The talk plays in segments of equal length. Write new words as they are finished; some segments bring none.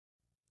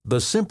The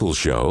Simple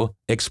Show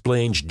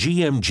explains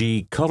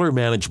GMG color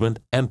management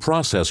and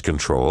process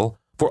control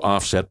for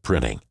offset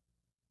printing.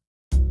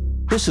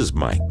 This is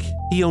Mike.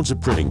 He owns a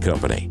printing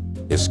company.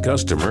 His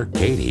customer,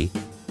 Katie,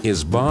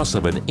 is boss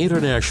of an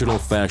international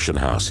fashion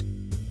house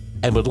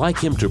and would like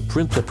him to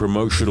print the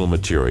promotional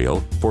material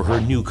for her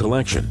new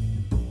collection.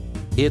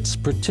 It's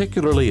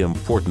particularly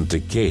important to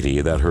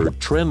Katie that her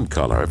trend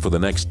color for the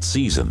next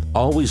season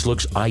always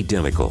looks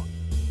identical,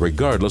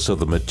 regardless of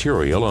the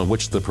material on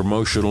which the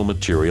promotional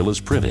material is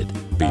printed,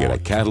 be it a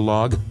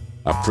catalog,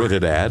 a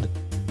printed ad,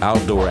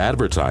 outdoor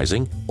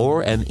advertising,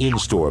 or an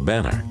in-store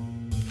banner.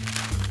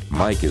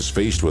 Mike is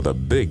faced with a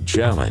big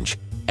challenge,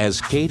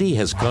 as Katie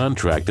has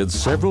contracted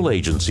several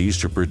agencies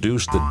to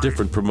produce the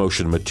different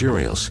promotion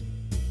materials.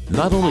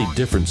 Not only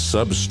different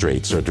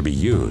substrates are to be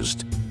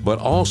used, but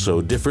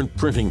also different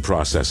printing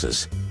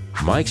processes.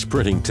 Mike's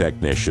printing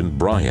technician,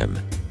 Brian,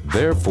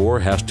 therefore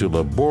has to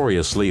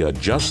laboriously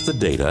adjust the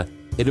data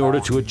in order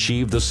to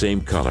achieve the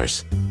same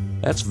colors.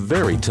 That's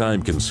very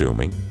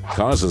time-consuming,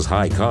 causes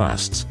high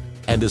costs,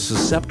 and is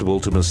susceptible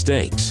to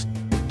mistakes.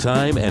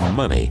 Time and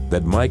money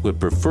that Mike would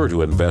prefer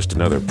to invest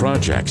in other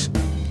projects.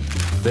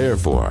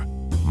 Therefore,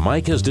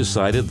 Mike has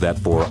decided that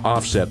for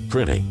offset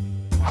printing,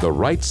 the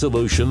right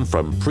solution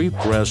from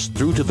pre-press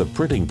through to the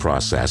printing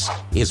process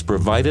is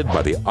provided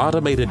by the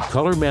automated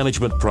color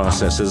management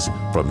processes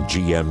from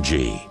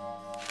GMG.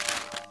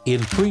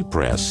 In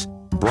pre-press,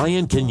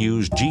 Brian can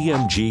use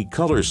GMG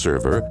Color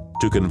Server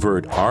to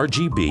convert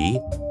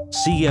RGB,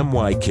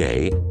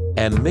 CMYK,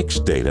 and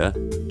mixed data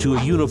to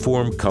a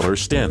uniform color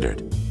standard.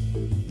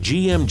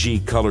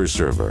 GMG Color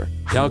Server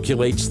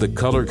calculates the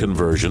color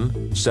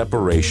conversion,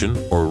 separation,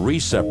 or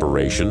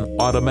reseparation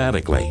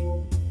automatically.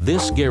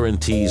 This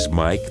guarantees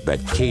Mike that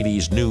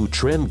Katie's new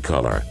trend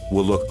color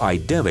will look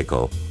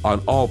identical on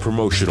all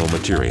promotional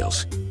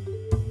materials.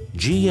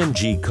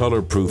 GMG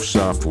Color Proof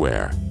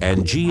software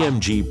and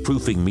GMG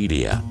Proofing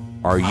media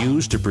are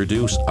used to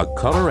produce a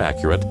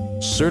color-accurate,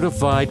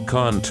 certified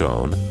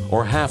contone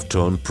or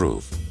halftone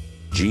proof.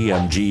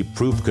 GMG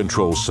Proof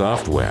Control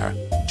software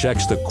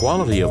checks the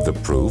quality of the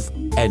proof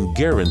and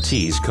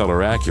guarantees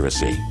color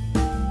accuracy.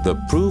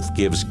 The proof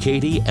gives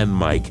Katie and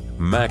Mike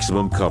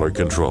maximum color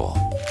control.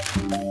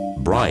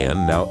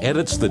 Brian now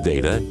edits the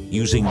data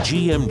using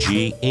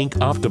GMG Ink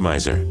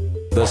Optimizer.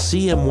 The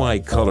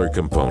CMY color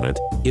component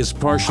is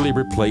partially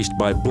replaced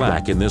by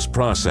black in this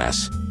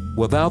process,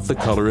 without the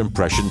color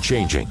impression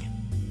changing.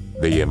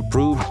 The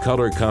improved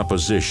color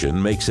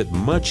composition makes it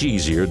much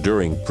easier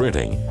during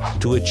printing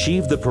to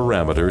achieve the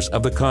parameters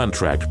of the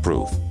contract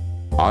proof.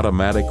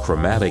 Automatic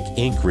chromatic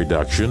ink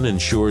reduction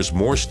ensures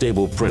more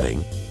stable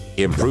printing,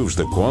 improves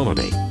the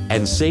quality,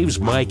 and saves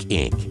Mike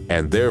ink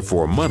and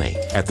therefore money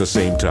at the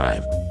same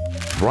time.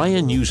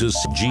 Brian uses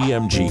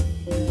GMG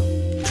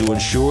to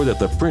ensure that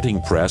the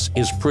printing press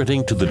is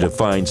printing to the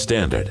defined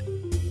standard.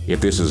 If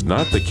this is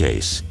not the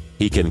case,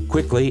 he can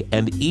quickly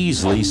and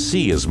easily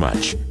see as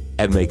much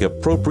and make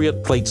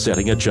appropriate plate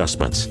setting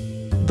adjustments,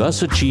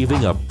 thus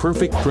achieving a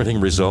perfect printing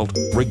result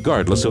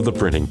regardless of the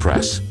printing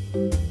press.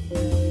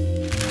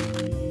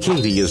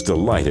 Katie is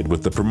delighted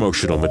with the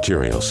promotional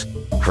materials.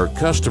 Her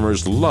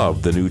customers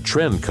love the new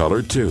trend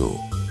color too.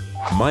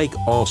 Mike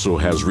also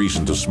has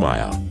reason to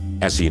smile,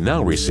 as he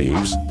now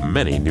receives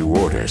many new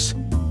orders.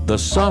 The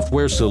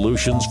software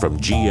solutions from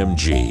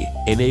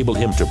GMG enable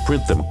him to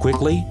print them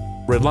quickly,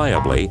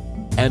 reliably,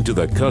 and to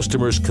the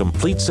customer's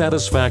complete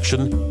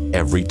satisfaction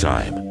every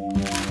time.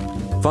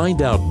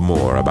 Find out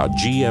more about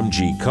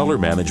GMG color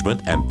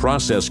management and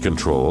process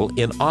control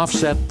in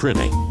offset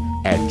printing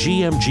at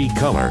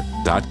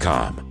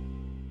gmgcolor.com.